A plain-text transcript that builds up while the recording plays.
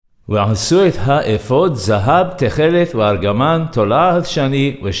ועשו את האפוד זהב תכלת וארגמן תולעת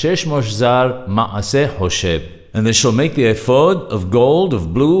שני ושש מושזר מעשה חושב. And they shall make the ephod of gold,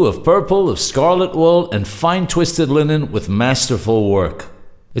 of blue, of purple, of scarlet wool, and fine twisted linen with masterful work.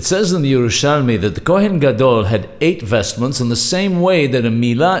 It says in the Yerushalmi that the Kohen Gadol had 8 vestments in the same way that a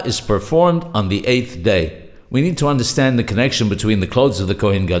Milah is performed on the 8th day. We need to understand the connection between the clothes of the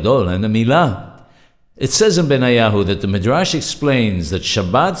Kohen Gadol and a Milah. It says in Benayahu that the Midrash explains that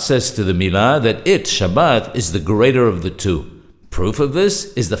Shabbat says to the Milah that it, Shabbat, is the greater of the two. Proof of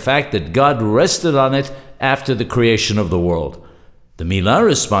this is the fact that God rested on it after the creation of the world. The Milah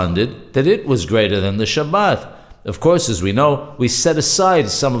responded that it was greater than the Shabbat. Of course, as we know, we set aside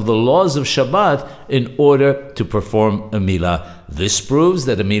some of the laws of Shabbat in order to perform a Milah. This proves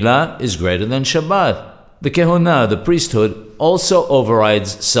that a Milah is greater than Shabbat. The Kehunah, the priesthood, also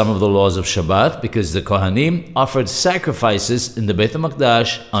overrides some of the laws of Shabbat because the Kohanim offered sacrifices in the Beit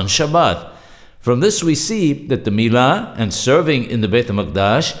HaMikdash on Shabbat. From this we see that the Milah and serving in the Beit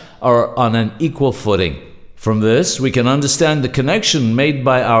HaMikdash are on an equal footing. From this we can understand the connection made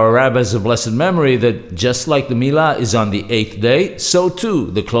by our rabbis of blessed memory that just like the Milah is on the 8th day, so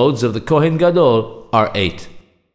too the clothes of the Kohen Gadol are 8.